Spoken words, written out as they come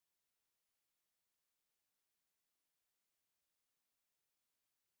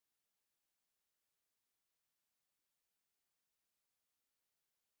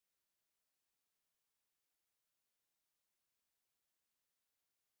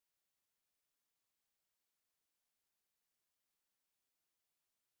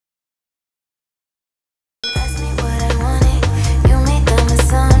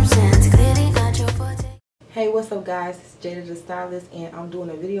Hey, what's up guys, it's Jada the Stylist, and I'm doing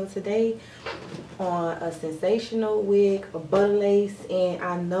a video today on a sensational wig, a butter lace. And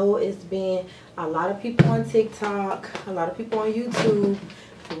I know it's been a lot of people on TikTok, a lot of people on YouTube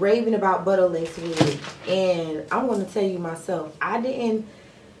raving about butter lace wig, and I'm going to tell you myself, I'm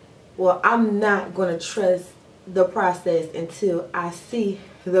not going to trust the process until I see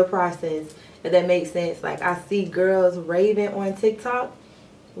the process, if that makes sense. Like, I see girls raving on TikTok,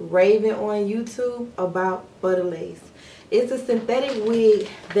 raving on YouTube about butter lace. It's a synthetic wig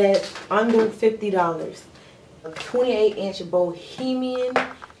that's under $50, a 28-inch Bohemian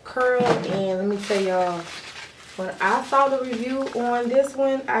curl. And let me tell y'all, when I saw the review on this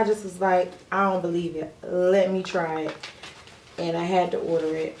one, I just was like, I don't believe it, let me try it. And I had to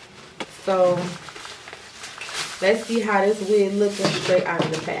order it. So let's see how this wig looking straight out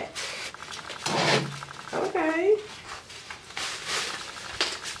of the pack. Okay,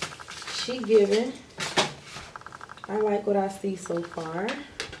 she giving. I like what I see so far.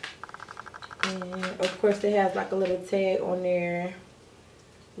 And of course it has like a little tag on there,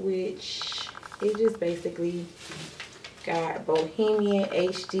 which it just basically got Bohemian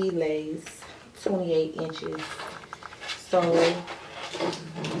HD lace, 28 inches. So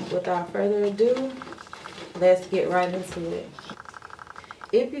without further ado, let's get right into it.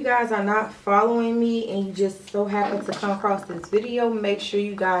 If you guys are not following me and you just so happen to come across this video, make sure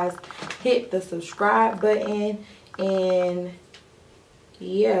you guys hit the subscribe button. And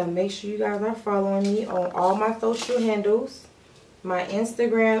yeah, make sure you guys are following me on all my social handles. My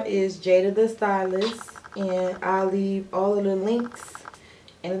Instagram is Jada the Stylist, and I'll leave all of the links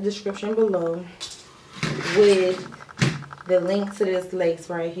in the description below with the link to this lace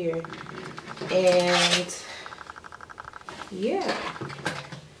right here. And yeah,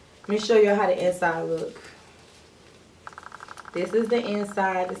 let me show you how the inside look. This is the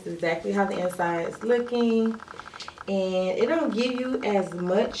inside. This is exactly how the inside is looking. And it don't give you as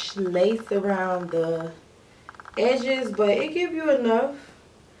much lace around the edges, but it gives you enough.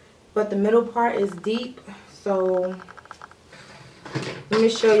 But the middle part is deep. So let me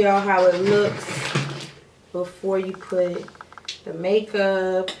show y'all how it looks before you put the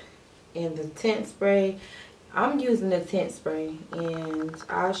makeup and the tint spray. I'm using the tint spray, and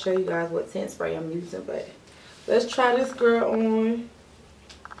I'll show you guys what tint spray I'm using. But let's try this girl on.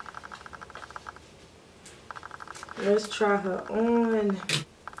 Let's try her on.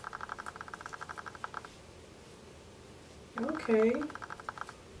 Okay,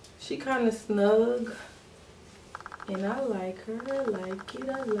 she kind of snug, and I like her. I like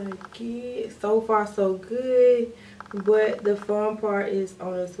it. So far so good, but the fun part is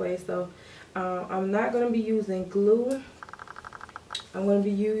on its way. So I'm not going to be using glue. I'm going to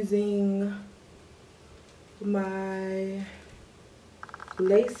be using my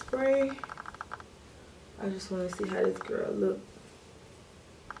lace spray. I just want to see how this girl look.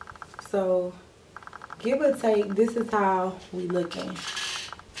 So give or take, this is how we looking.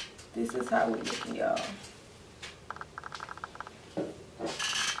 This is how we looking, y'all.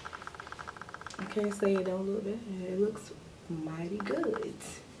 I can't say it don't look bad. It looks mighty good.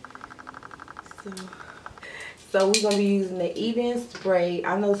 So we're gonna be using the even spray.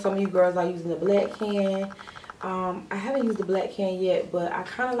 I know some of you girls are using the black can. I haven't used the black can yet, but I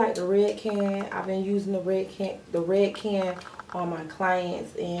kind of like the red can. I've been using the red can on my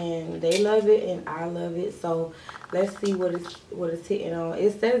clients, and they love it and I love it. So let's see what it's hitting on.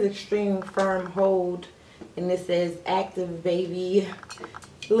 It says extreme firm hold, and it says active, baby.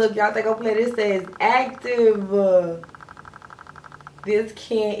 Look, y'all think I'm playing? It says active. This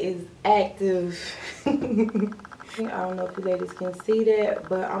can is active. I don't know if you ladies can see that,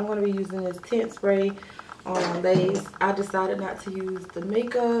 but I'm going to be using this tint spray on lace. I decided not to use the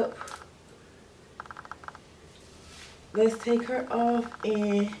makeup. Let's take her off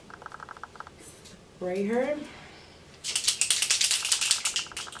and spray her.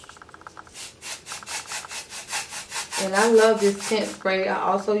 And I love this tint spray. I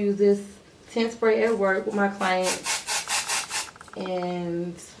also use this tint spray at work with my clients,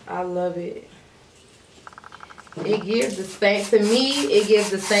 and I love it. It gives the same, to me, it gives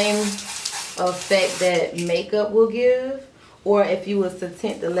the same effect that makeup will give, or if you was to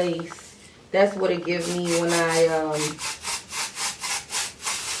tint the lace. That's what it gives me when I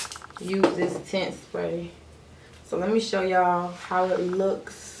use this tint spray. So let me show y'all how it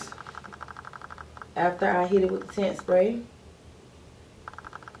looks after I hit it with the tint spray.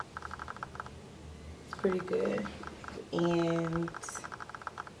 It's pretty good. And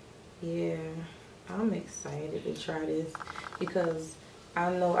yeah, I'm excited to try this, because I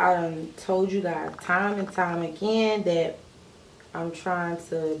know I done told you guys time and time again that I'm trying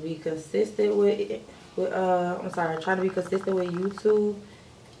to be consistent with I'm sorry, trying to be consistent with YouTube,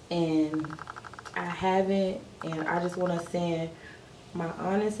 and I haven't, and I just want to send my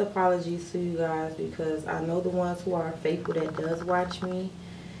honest apologies to you guys, because I know the ones who are faithful that does watch me,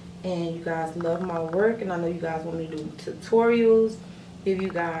 and you guys love my work, and I know you guys want me to do tutorials, give you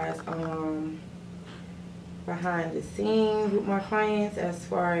guys behind the scenes with my clients as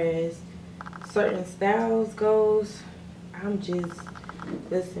far as certain styles goes.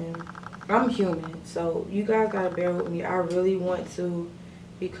 Listen, I'm human, so you guys gotta bear with me. I really want to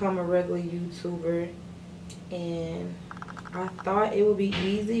become a regular YouTuber, and I thought it would be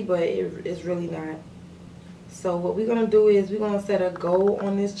easy, but it's really not. So what we're gonna do is we're gonna set a goal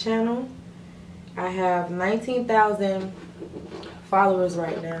on this channel. I have 19,000 followers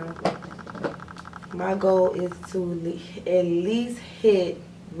right now. My goal is to at least hit,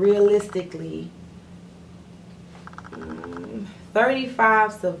 realistically,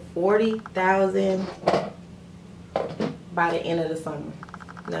 35 to 40,000 by the end of the summer.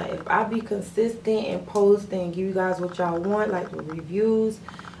 Now, if I be consistent and post and give you guys what y'all want, like the reviews,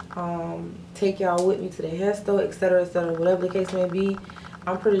 take y'all with me to the hair store, etc., whatever the case may be,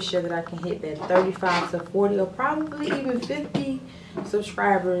 I'm pretty sure that I can hit that 35 to 40 or probably even 50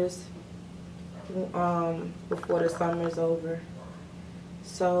 subscribers before the summer is over.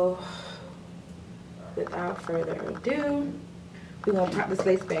 So without further ado, we're gonna pop this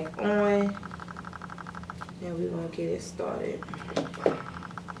lace back on and we're gonna get it started.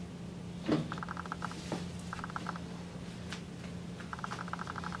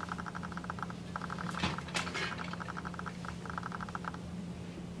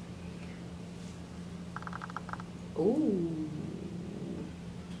 Ooh.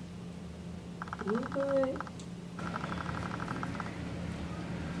 What?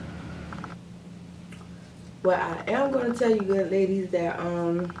 Well, I am going to tell you good ladies that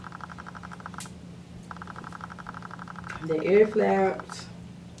the ear flaps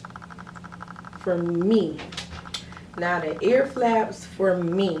for me. Now the ear flaps for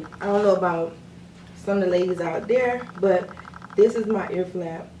me, I don't know about some of the ladies out there, but this is my ear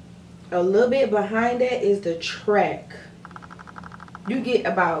flap. A little bit behind that is the track. You get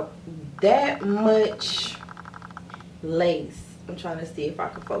about that much lace. I'm trying to see if I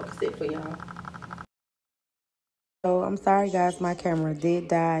can focus it for y'all. So I'm sorry guys, my camera did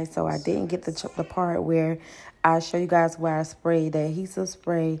die, so I didn't get the part where I show you guys where I sprayed the adhesive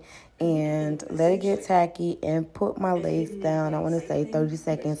spray and let it get tacky and put my lace down. I want to say 30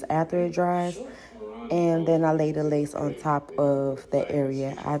 seconds after it dries, and then I lay the lace on top of the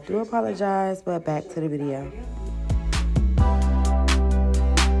area. I do apologize, but back to the video.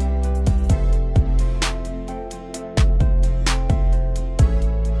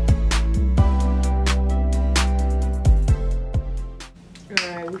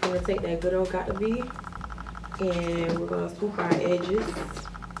 Alright, we're going to take that good old got to be, and we're going to swoop our edges.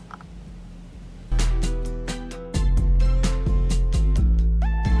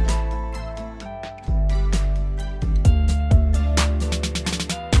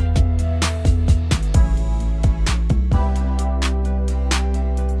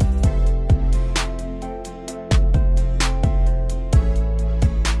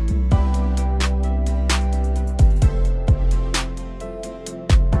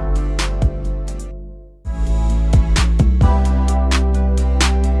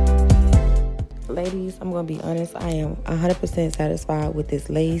 Ladies, I'm gonna be honest, I am 100% satisfied with this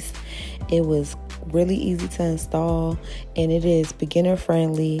lace. It was really easy to install and it is beginner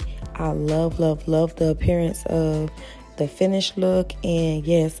friendly. I love the appearance of the finished look, and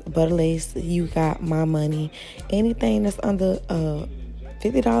yes, Butta Lace, you got my money. Anything that's under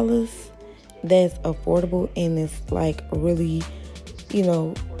 $50 that's affordable and it's like really, you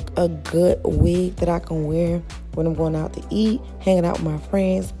know, a good wig that I can wear when I'm going out to eat, hanging out with my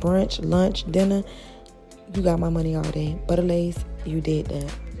friends, brunch, lunch, dinner. You got my money all day. Butta Lace, you did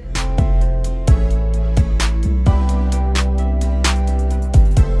that.